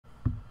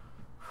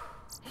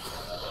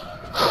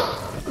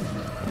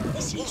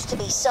This used to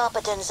be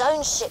Sarpedon's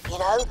own ship, you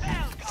know.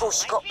 Before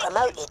she got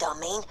promoted, I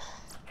mean.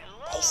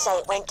 They say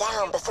it went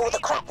down before the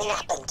crapping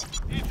happened.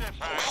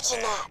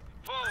 Imagine that.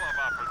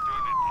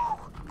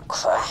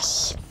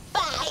 Crash.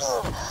 Bang!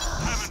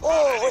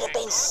 Oh, would have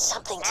been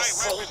something to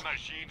see.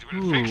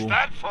 Fix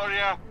that for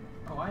you.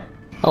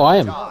 Oh, I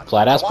am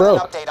flat ass broke.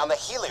 An update on the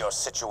Helios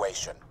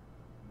situation.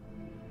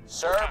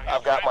 Sir,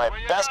 I've got my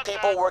best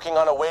people working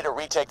on a way to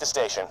retake the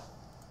station.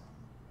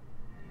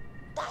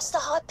 That's the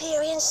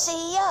Hyperion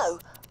CEO.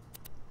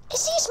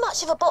 Is he as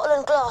much of a bottle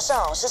and glass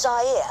arse as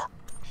I hear?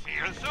 See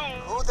you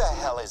soon. Who the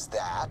hell is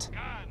that?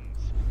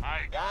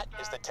 That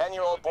is the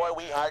 10-year-old boy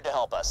we hired to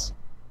help us.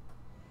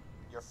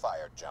 You're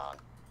fired, John.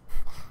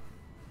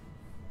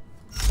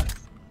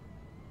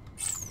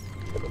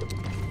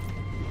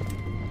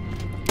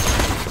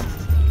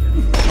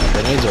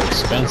 Grenades are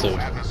expensive.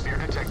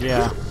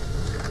 Yeah.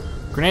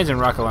 Grenades and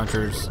rocket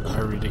launchers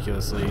are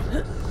ridiculously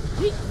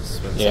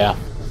expensive. Yeah.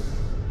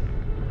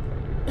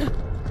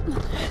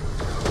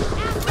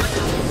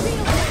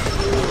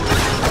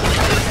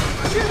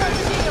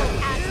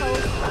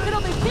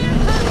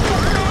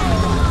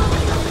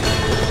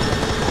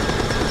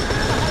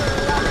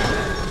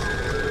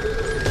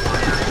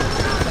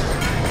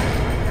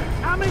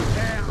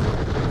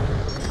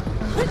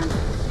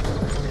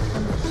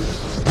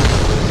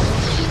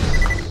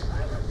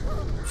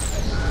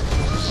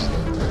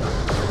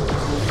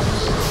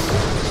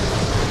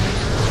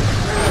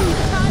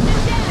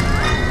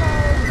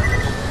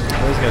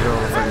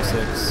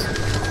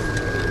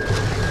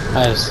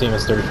 I have seen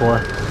as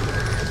 34.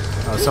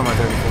 Oh, some are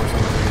 34, some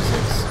are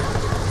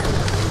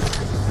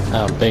 36.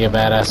 Oh, big a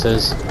badass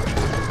is.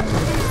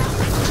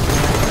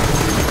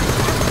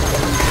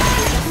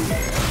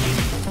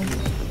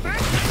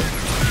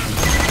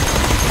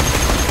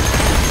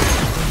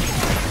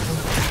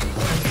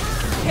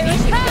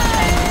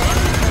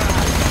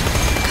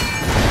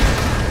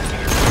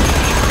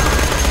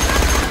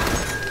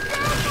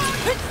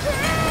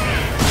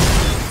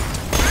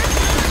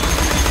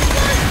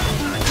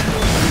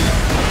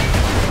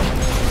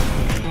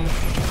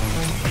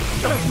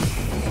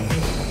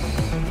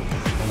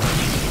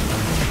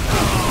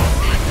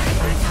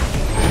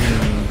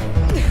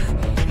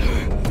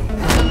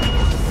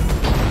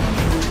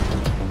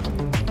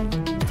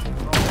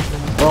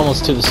 We're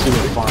almost to the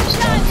stupid farm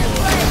stuff.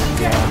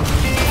 Yeah.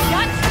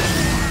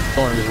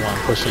 Don't just want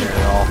to push it at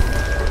all.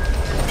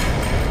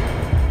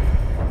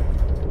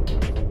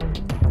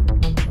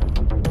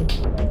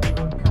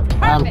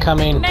 I'm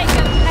coming. Make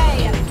him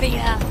pay,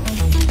 Athena.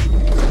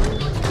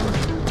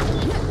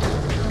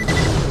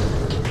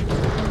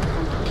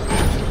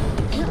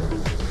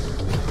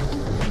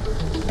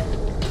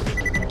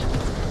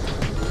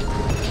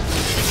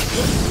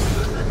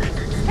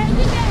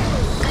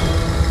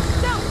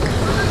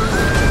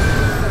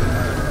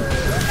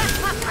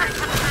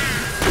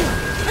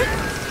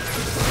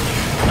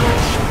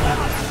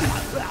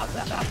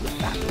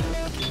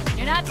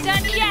 You're not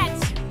done yet.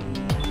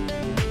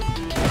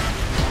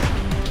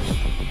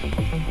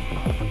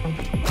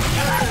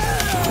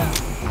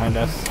 Behind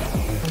us.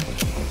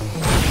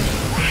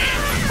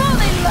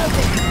 Fully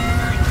loaded.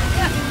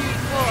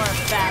 Poor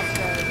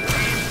bastard.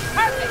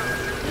 Perfect.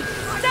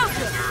 So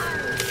good.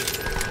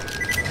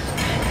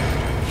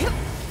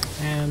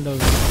 And those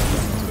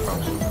guns are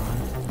probably gone.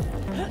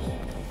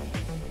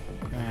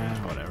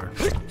 Whatever.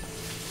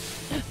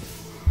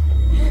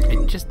 I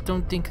just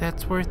don't think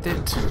that's worth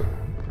it.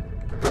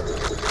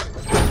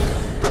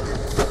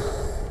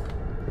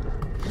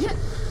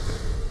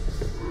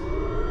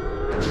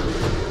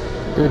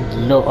 Good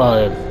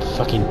lord,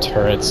 fucking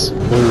turrets.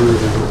 Boo.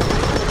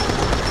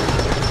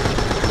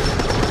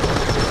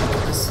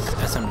 This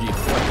SMG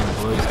fucking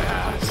blew his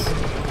ass.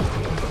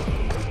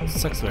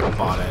 Sucks that I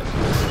bought it.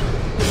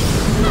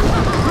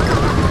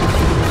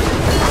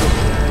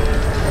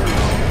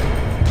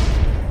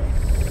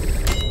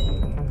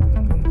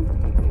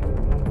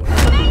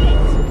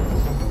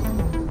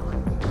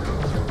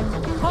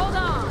 Hold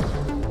on.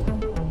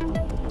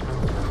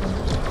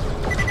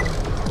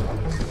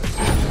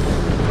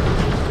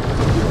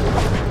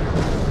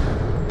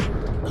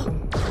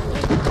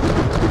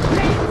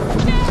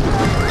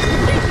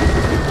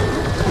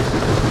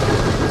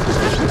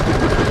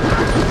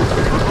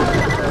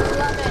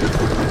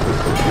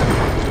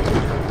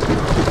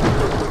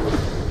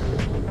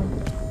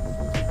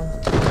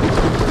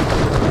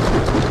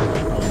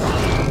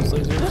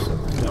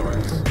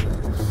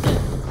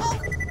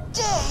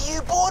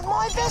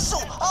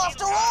 Vessel,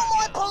 after all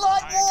my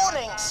polite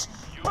warnings,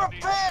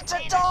 prepare to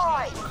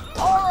die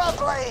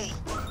horribly.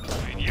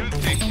 When you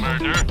think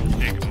murder,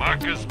 think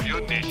Marcus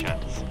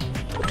munitions.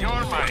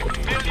 You're my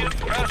millionth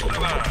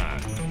customer.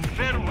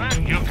 Farewell.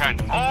 You can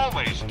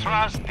always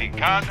trust the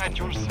gun at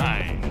your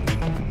side.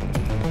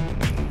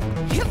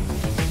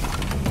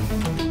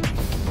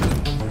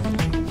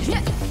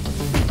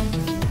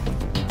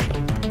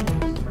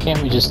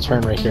 Can't we just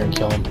turn right here and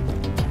kill him?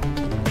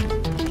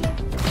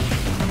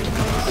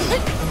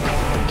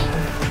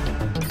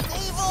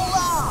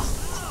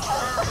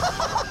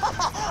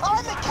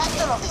 I'm the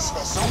captain of this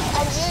vessel,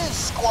 and you,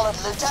 squalor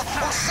world, looter,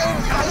 will soon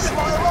face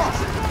my wrath.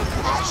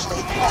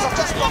 Actually, as I've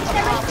just got the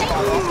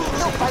Pandora off,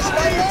 you'll face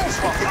my mom's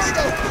wrath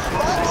instead.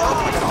 My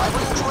girlfriend and I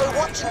will enjoy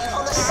watching you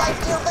from the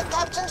safety of the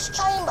captain's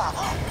chamber.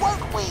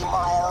 Won't we,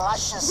 my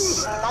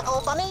luscious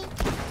snuggle bunny?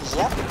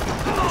 Yep.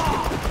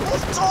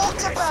 We've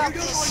talked about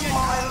this,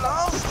 my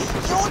love.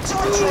 You're to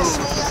address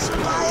me as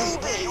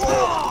baby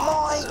or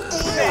my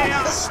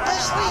dear,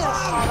 especially in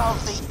front of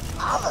the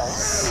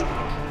others.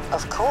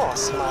 Of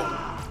course, my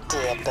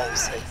dear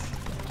Bosie.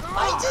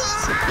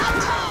 Ladies,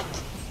 attack!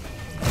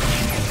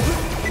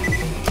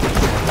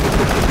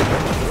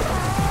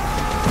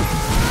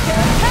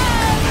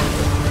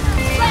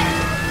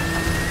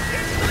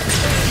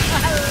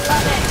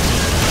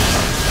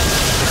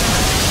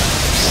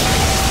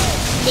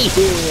 Me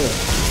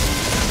too.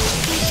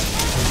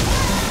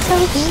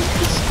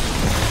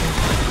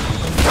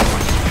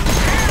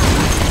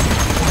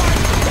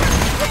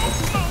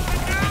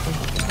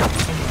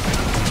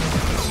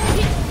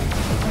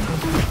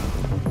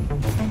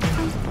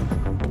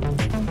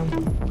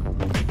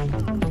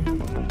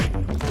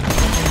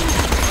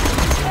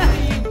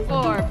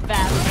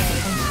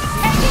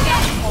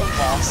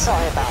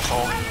 Sorry about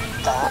all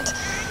that.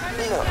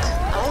 Look,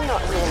 I'm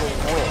not really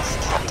with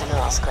Captain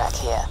Arscrack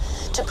here.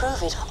 To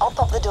prove it, I'll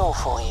pop the door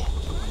for you.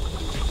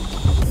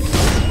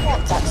 If you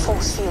want that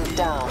force field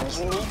down,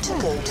 you need to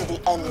go to the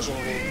engine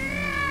room.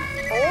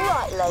 All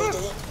right,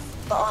 lady,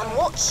 but I'm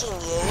watching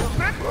you.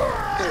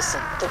 Listen,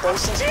 the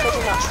bosun's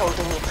pretty much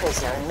holding me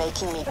prisoner and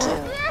making me do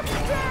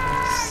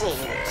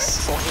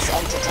things for his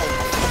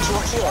entertainment. But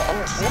you're here,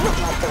 and you look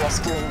like the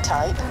rescuing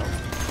type.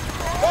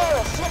 They're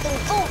a flipping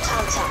vault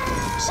hunter,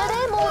 so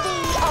they're more the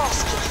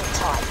arse-kicking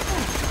type.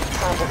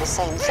 Kind of the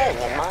same thing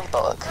in my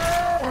book.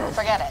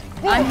 Forget it.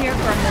 I'm here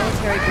for a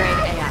military-grade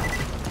AI.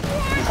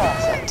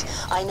 Perfect.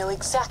 I know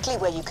exactly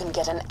where you can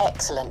get an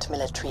excellent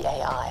military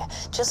AI.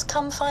 Just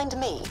come find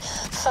me.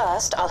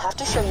 First, I'll have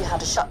to show you how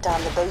to shut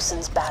down the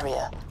bosun's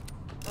barrier.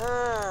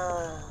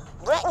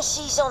 Reckon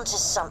she's onto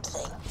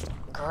something.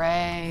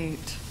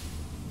 Great.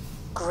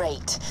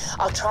 Great.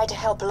 I'll try to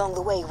help along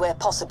the way where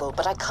possible,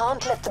 but I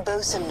can't let the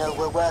bosun know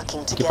we're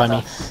working Thank you,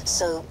 Bunny. together.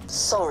 So,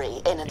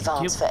 sorry in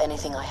advance for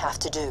anything I have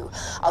to do.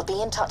 I'll be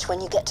in touch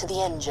when you get to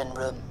the engine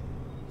room.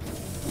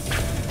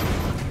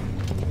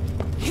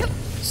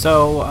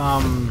 So,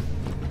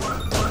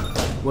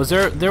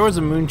 there was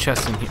a moon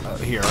chest in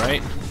here,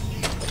 right?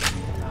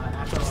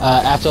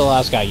 After the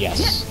last guy,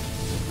 yes.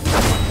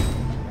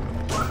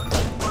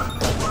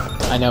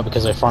 I know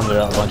because I farmed it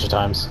out a bunch of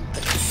times.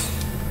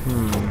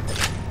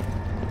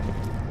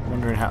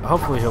 Wondering how.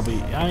 Hopefully he'll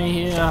be. I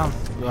mean, yeah.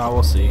 Well,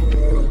 we'll see.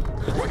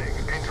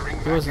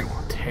 It wasn't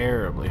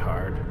terribly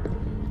hard.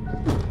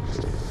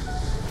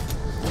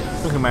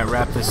 I think we might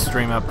wrap this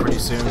stream up pretty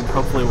soon.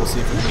 Hopefully we'll see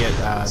if we can get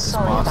this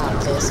Sorry boss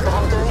about down. this, but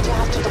I'm going to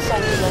have to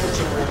defend the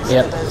engine room for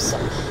Yep. the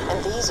bosun,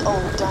 and these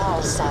old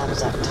dial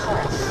sounds are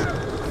tough.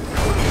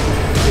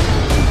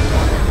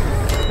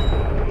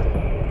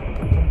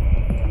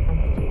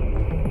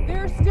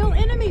 There are still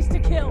enemies to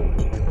kill.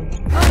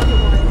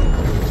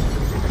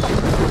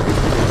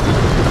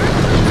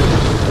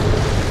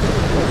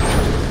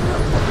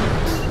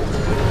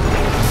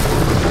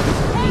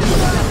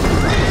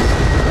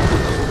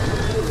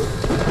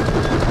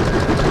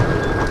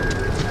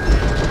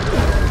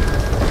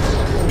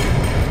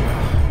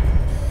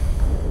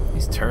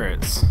 These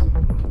turrets.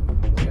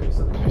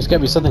 There's gotta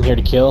be something here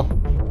to kill.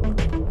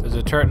 There's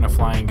a turret and a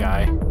flying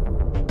guy.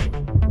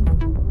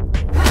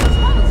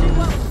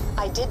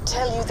 I did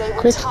tell you they were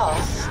Quick.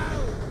 tough.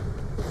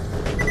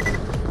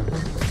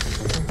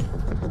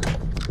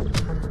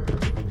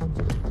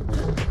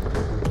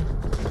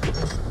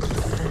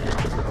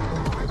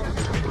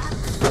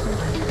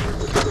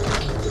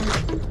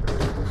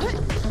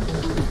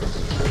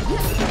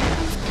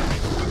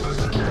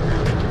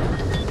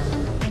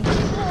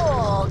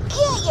 Oh,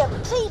 get your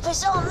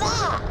peepers on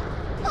that!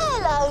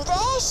 Hello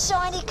there,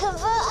 shiny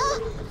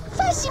converter.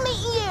 Fancy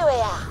meeting you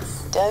here.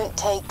 Don't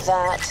take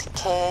that,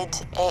 kid.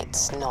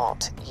 It's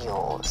not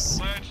yours.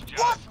 Let's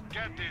just What?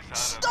 get this out of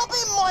Stop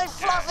him, my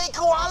fluffy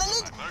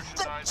koalanid!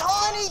 The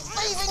tiny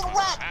thieving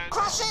rat!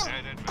 Crush him!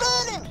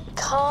 Burn him!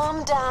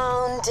 Calm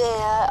down,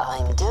 dear.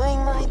 I'm doing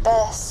my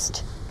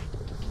best.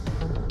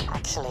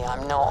 Actually,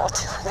 I'm not.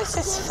 This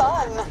is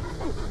fun.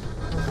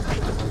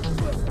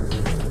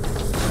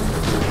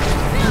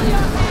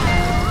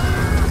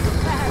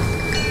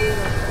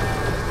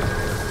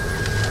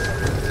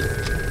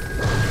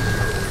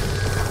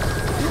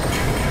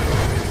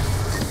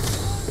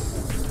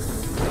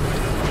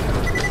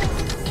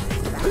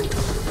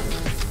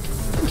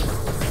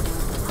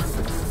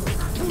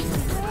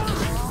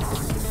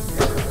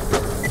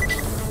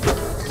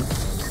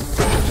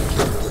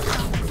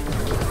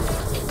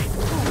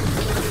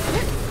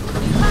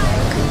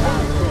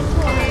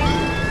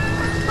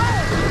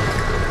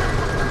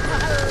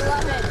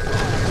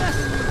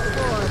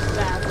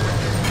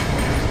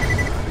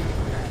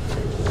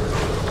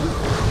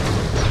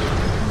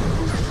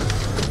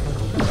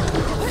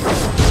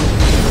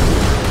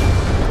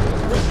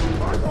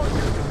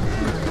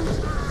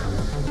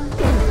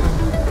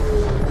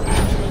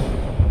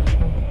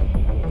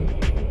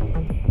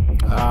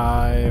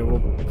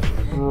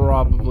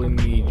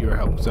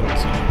 because I don't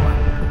see anymore.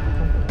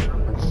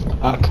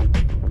 Fuck.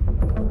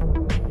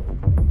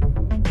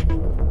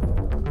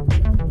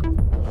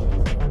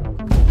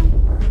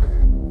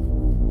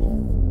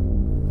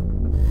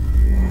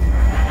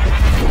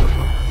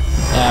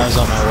 Yeah, I was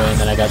on my way and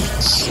then I got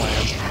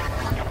slammed.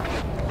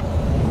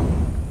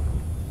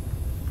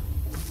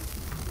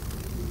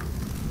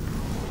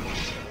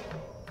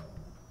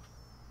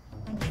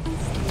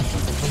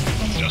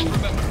 Just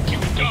remember, you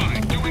die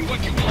doing what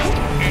you want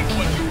and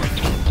what you were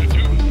told to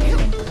do.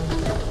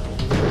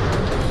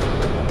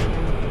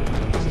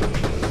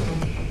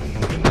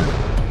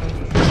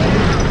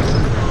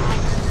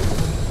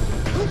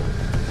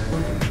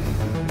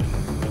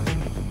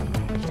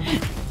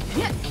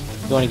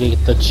 You want to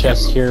get the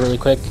chest here really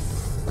quick?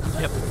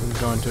 Yep, I'm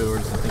going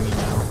towards the thingy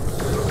now.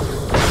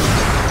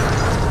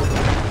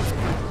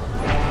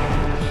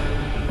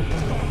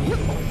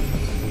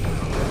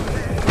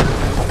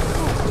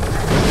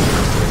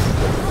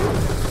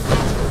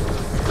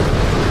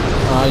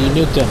 You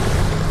nuked him.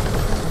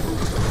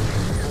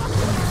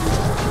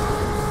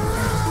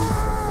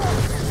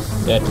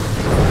 Dead.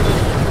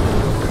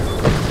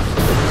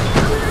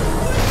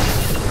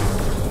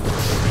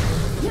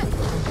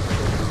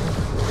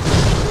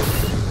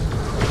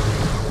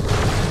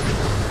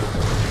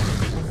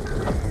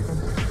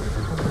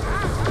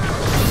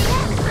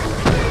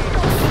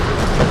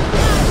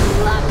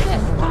 Love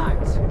this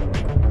part.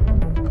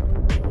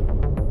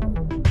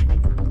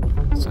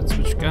 So let's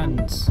switch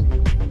guns.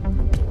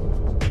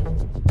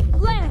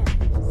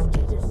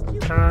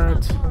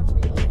 Alright.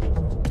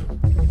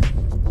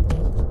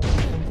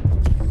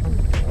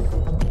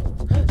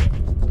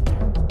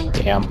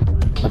 Damn.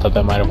 I thought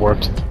that might have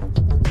worked.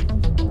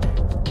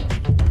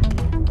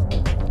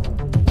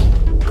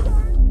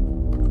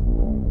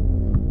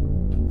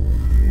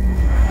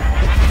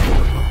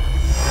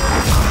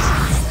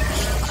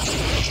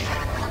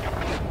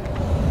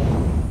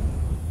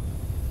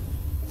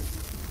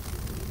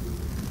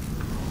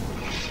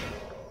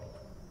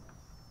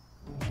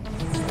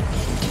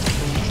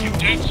 You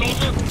dead,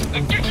 soldier?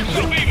 Then get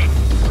yourself even!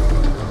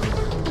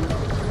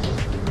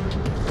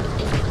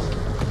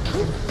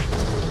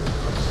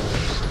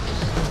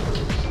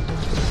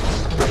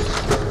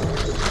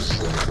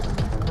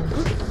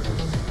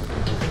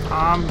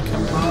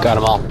 Got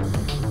them all.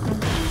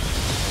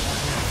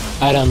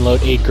 I'd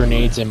unload 8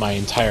 grenades in my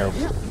entire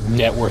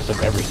net worth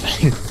of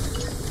everything.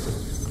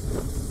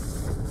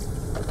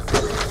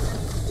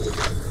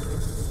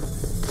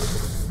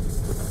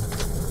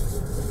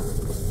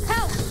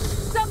 Help!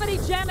 Somebody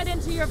jam it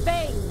into your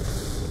veins.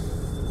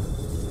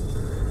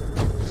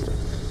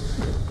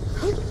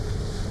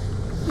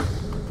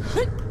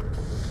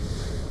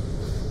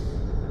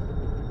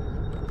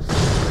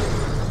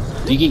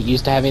 Do you get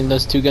used to having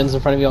those 2 guns in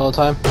front of you all the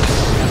time?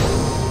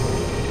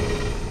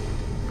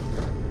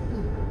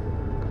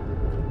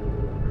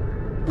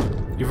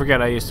 You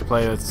forget I used to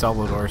play with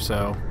Salvador,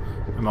 so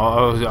I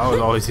was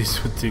always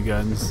used with 2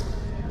 guns.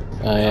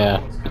 Oh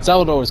yeah. But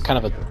Salvador was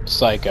kind of a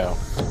psycho.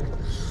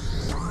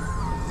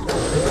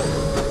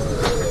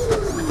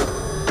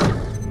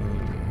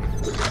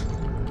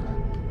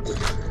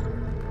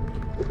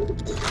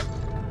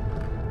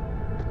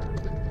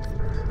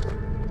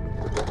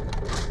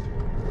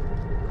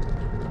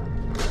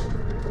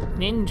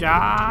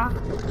 Ninja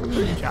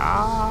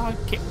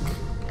kick.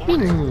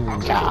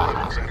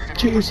 God.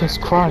 Jesus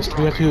Christ,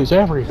 we have to use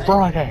every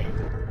Friday.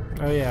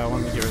 Oh yeah, I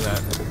wanted to get rid of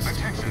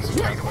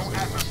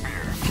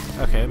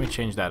that. Okay, let me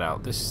change that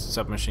out. This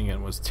submachine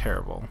gun was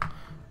terrible.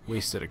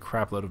 Wasted a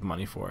crap load of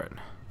money for it.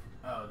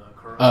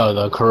 Oh,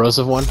 the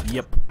corrosive one?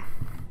 Yep.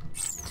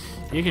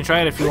 You can try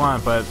it if you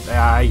want, but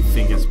I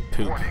think it's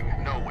poop.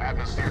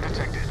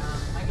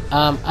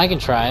 I can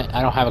try it.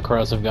 I don't have a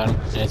corrosive gun,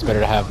 and it's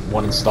better to have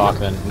one in stock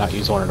than not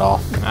use one at all.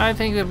 I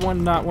think that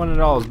not one at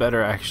all is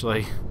better,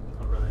 actually.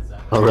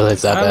 Oh, really?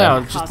 It's that I bad?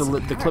 don't know,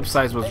 just the clip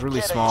size was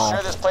really small. Are you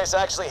sure this place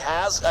actually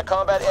has a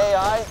combat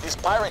AI? These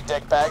pirate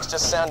dickbags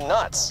just sound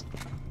nuts.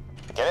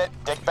 Get it?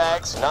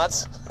 Dickbags?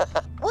 Nuts?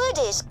 Word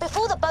is,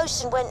 before the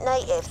bosun went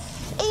native,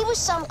 he was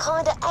some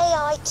kind of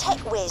AI tech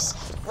whiz.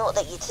 Not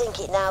that you'd think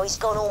it now, he's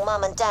gone all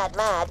mum and dad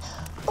mad.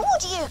 But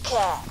what do you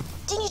care?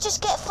 Didn't you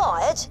just get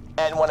fired?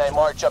 And when I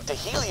march up to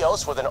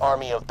Helios with an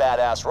army of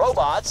badass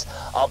robots,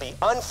 I'll be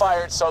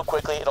unfired so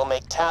quickly it'll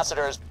make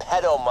Tacitur's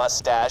pedo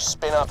mustache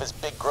spin off his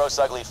big gross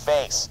ugly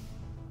face.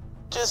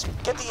 Just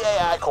get the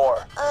AI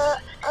core.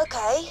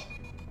 Okay.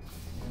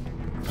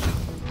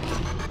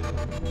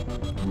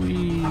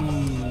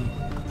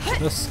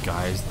 The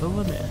sky's the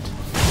limit.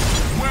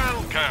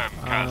 Welcome,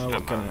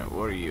 customer.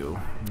 What are you?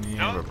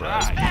 Yeah, Don't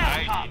rubberized.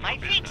 die. I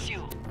fix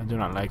you. I do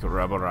not like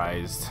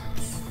rubberized.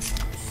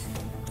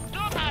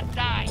 Do not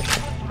die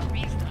for a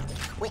reason.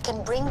 We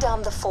can bring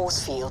down the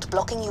force field,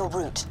 blocking your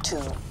route to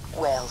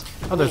Well,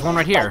 Oh, there's one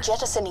right here. by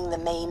jettisoning the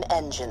main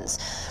engines,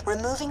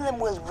 removing them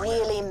will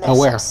really mess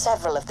where? up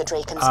several of the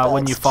Drakensberg's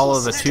When you follow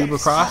key the tube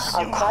systems. across?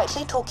 I'll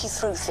quietly talk you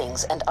through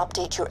things and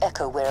update your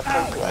echo where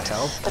appropriate.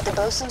 hell? But the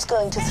bosun's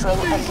going to throw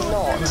a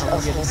lot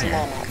of his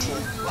men at you.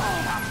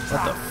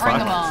 What the Bring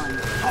them fuck? on.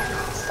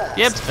 First,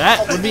 Yep, that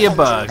head would to be the a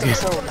bug. engine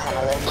control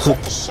panel and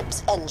set the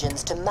ship's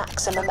engines to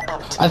maximum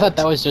output. I thought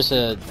that was just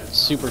a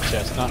super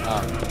chest, not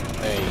a.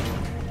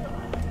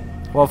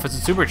 Well, if it's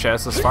a super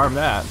chest, let's farm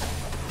that.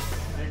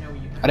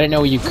 I didn't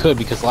know you could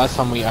because last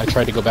time I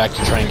tried to go back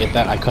to try and get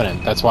that, I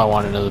couldn't. That's why I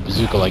wanted another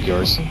bazooka like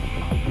yours. Yeah,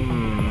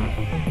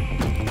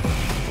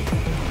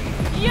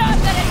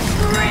 that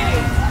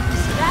extreme!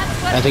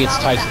 That's what I think it's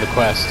tied to the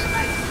quest.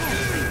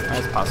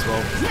 That's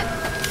possible.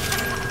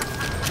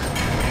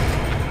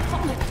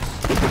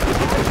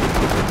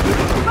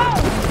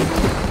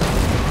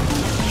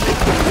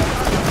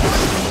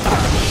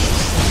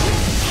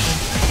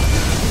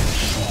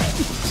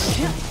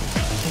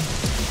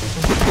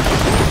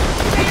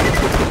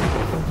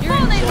 You're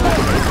only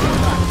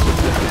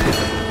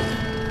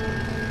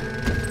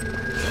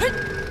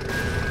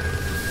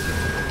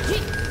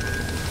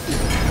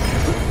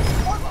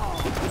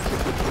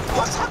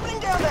What's happening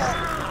down there?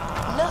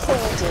 Nothing,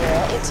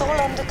 dear. It's all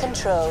under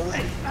control.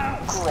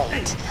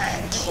 Great.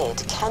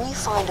 Kid, can you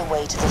find a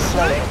way to the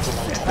flow regulator if you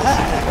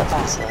know what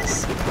that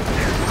is? Of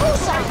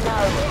course I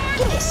know.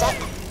 Give me a sec.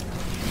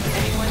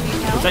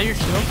 Is that your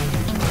shield?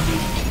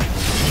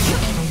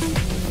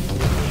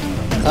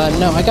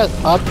 No, I got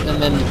up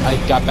and then I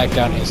got back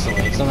down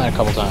instantly. It's done that a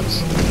couple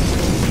times.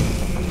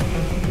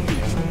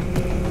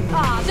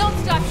 Ah, don't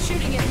stop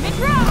shooting at me.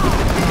 There,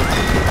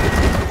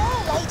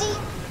 lady.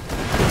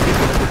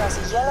 There's a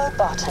yellow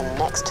button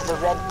next to the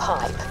red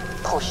pipe.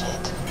 Push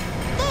it.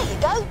 There you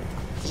go.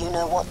 You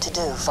know what to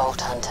do,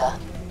 Vault Hunter.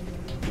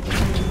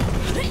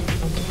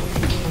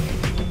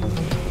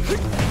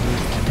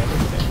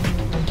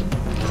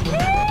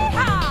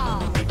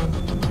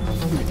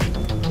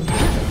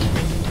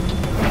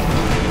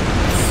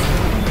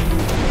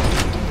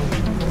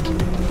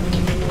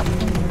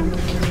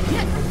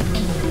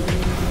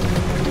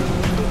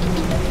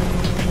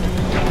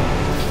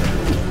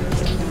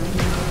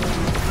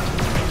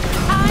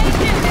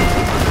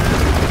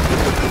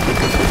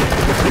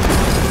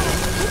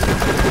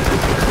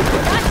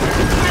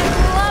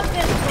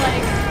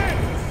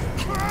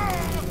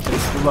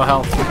 Low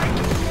health.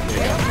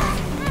 There you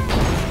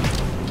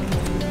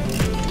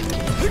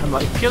go. I'm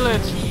like, kill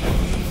it!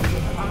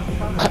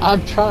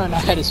 I'm trying. I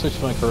had to switch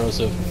my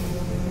corrosive.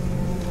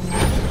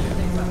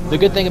 The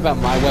good thing about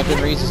my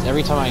weaponries is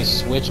every time I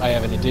switch, I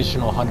have an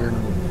additional 100.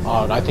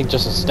 I think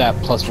just a stat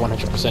plus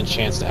 100%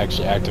 chance to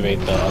actually activate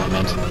the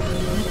element.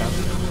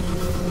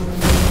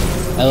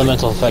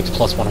 Elemental effects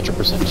plus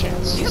 100%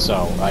 chance. So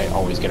I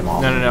always get them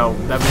all. No.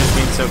 That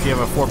means so if you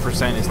have a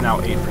 4%, it's now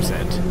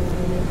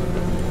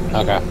 8%.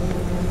 Okay.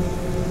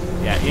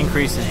 Yeah,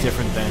 increase is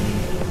different than.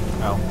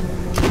 Oh.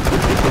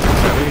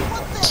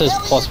 It says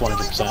plus My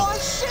 100%.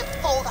 ship,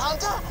 Vault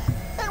Hunter!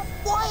 And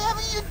why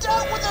haven't you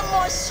dealt with them,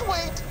 my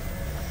sweet?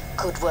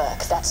 Good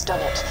work, that's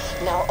done it.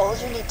 Now all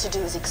you need to do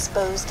is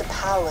expose the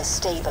power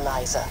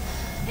stabilizer.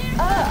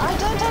 I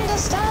don't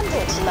understand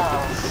it,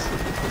 love.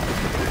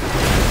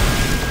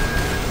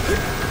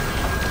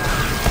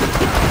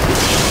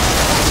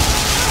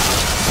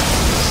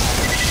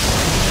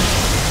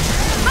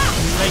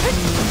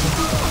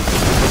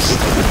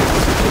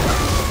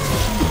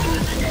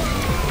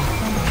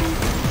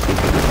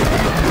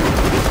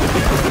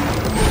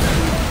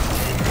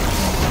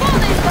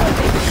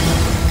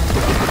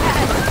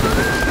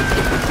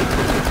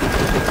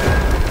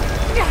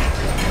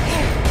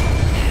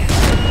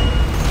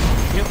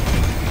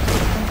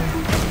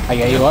 I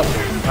got you up.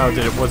 Oh,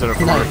 was it a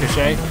No.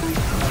 ricochet?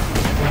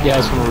 Yeah,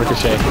 it's from a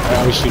ricochet.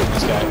 I was shooting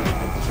this guy.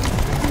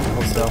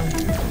 Hold still.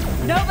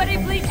 Nobody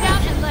bleeds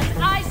out unless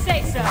I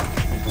say so.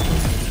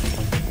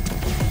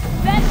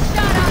 Best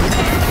shot on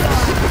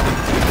Pandora.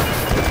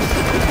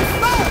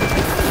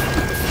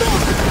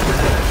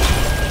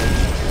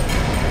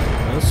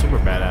 Those super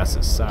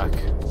badasses suck.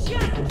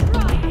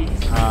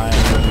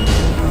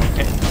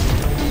 Okay.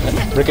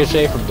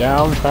 Ricochet from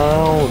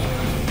downtown.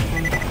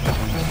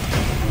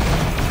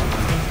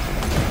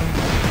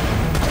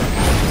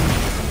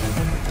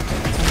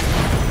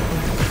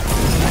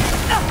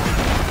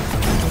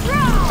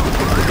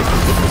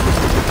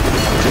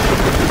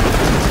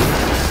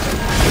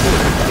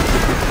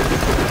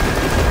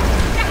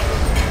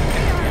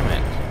 Damn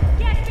it.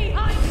 Get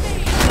behind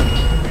me.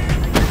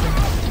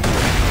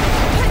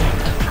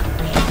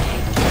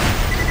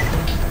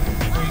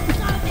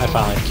 I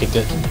finally kicked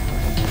it. It's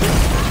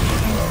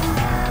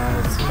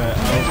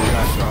oh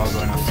gosh, they're all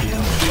going up to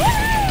you.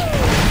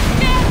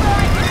 Stand where I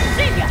can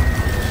see ya.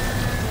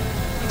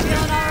 You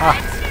feeling all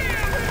right?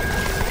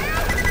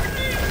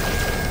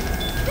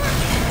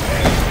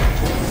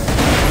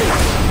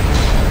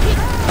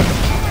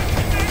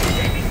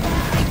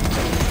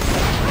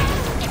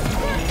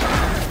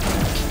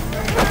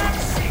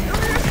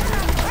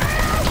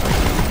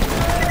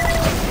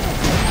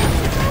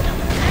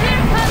 Here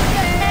comes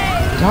the hay.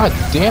 God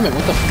damn it,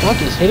 what the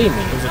fuck is hitting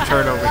me? There's a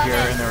turret over here,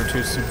 and there were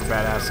two super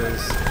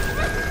badasses.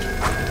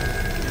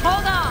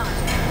 Hold on!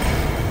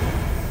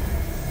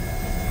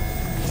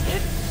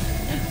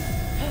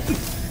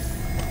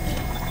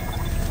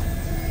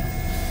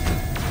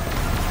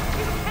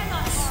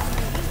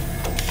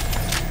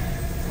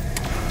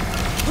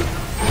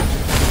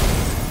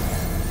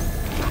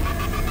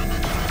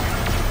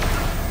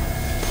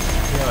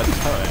 We have a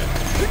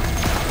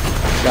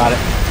turret. Got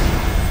it.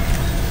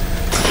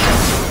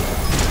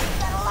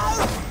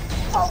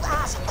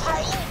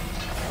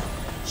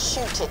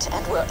 Shoot it,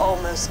 and we're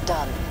almost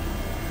done.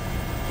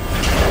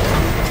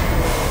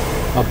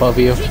 Above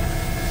you.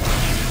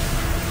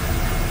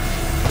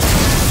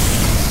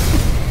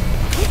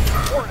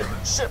 Warning,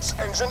 ship's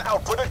engine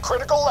output at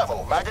critical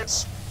level,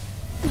 maggots.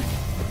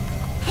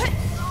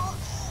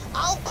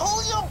 I'll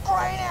pull your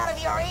brain out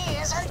of your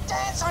ears and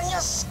dance on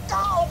your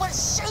skull with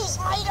shoes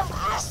made of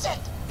acid!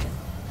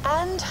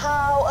 And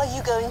how are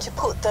you going to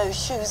put those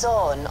shoes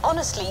on?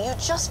 Honestly, you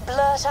just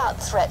blurt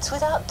out threats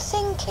without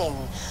thinking.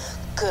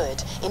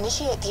 Good.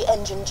 Initiate the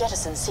engine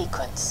jettison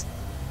sequence.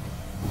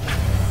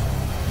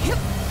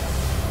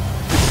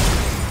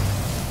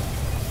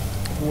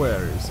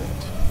 Where is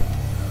it?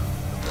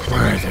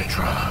 Where are the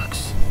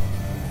drugs?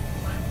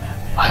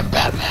 I'm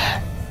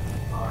Batman.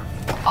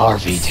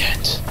 Harvey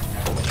Dent.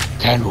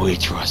 Can we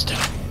trust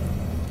him?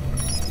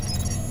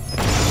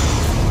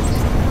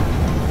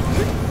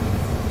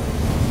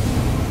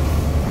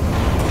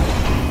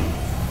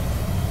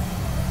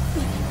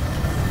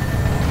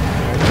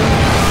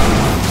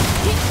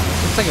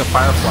 It's like a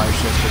Firefly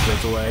ship that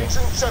goes away.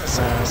 Engine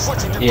jettison,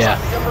 switching to Yeah.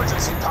 primary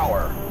emergency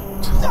power.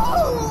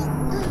 No!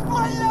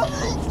 My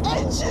lovely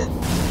engine!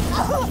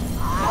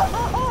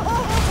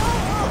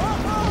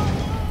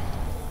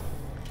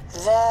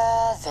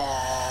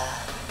 There.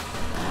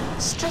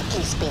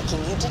 Strictly speaking,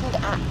 you didn't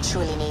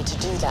actually need to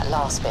do that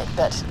last bit,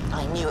 but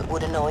I knew it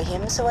would annoy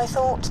him, so I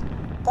thought,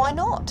 why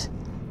not?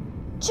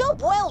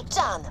 Job well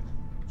done.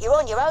 You're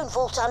on your own,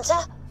 Vault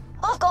Hunter.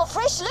 I've got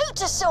fresh loot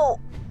to sort.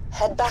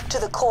 Head back to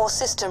the core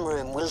system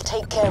room. We'll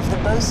take care of the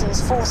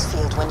bosun's force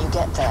field when you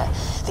get there.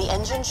 The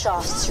engine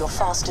shaft's your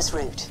fastest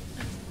route.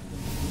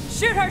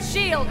 Shoot her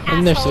shield,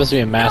 Isn't there supposed to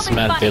be a massive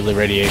amount of deadly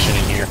radiation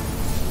in here?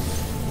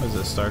 What is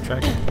this, Star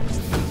Trek?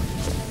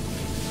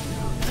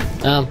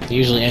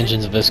 Usually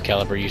engines of this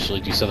caliber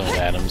usually do something with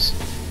atoms.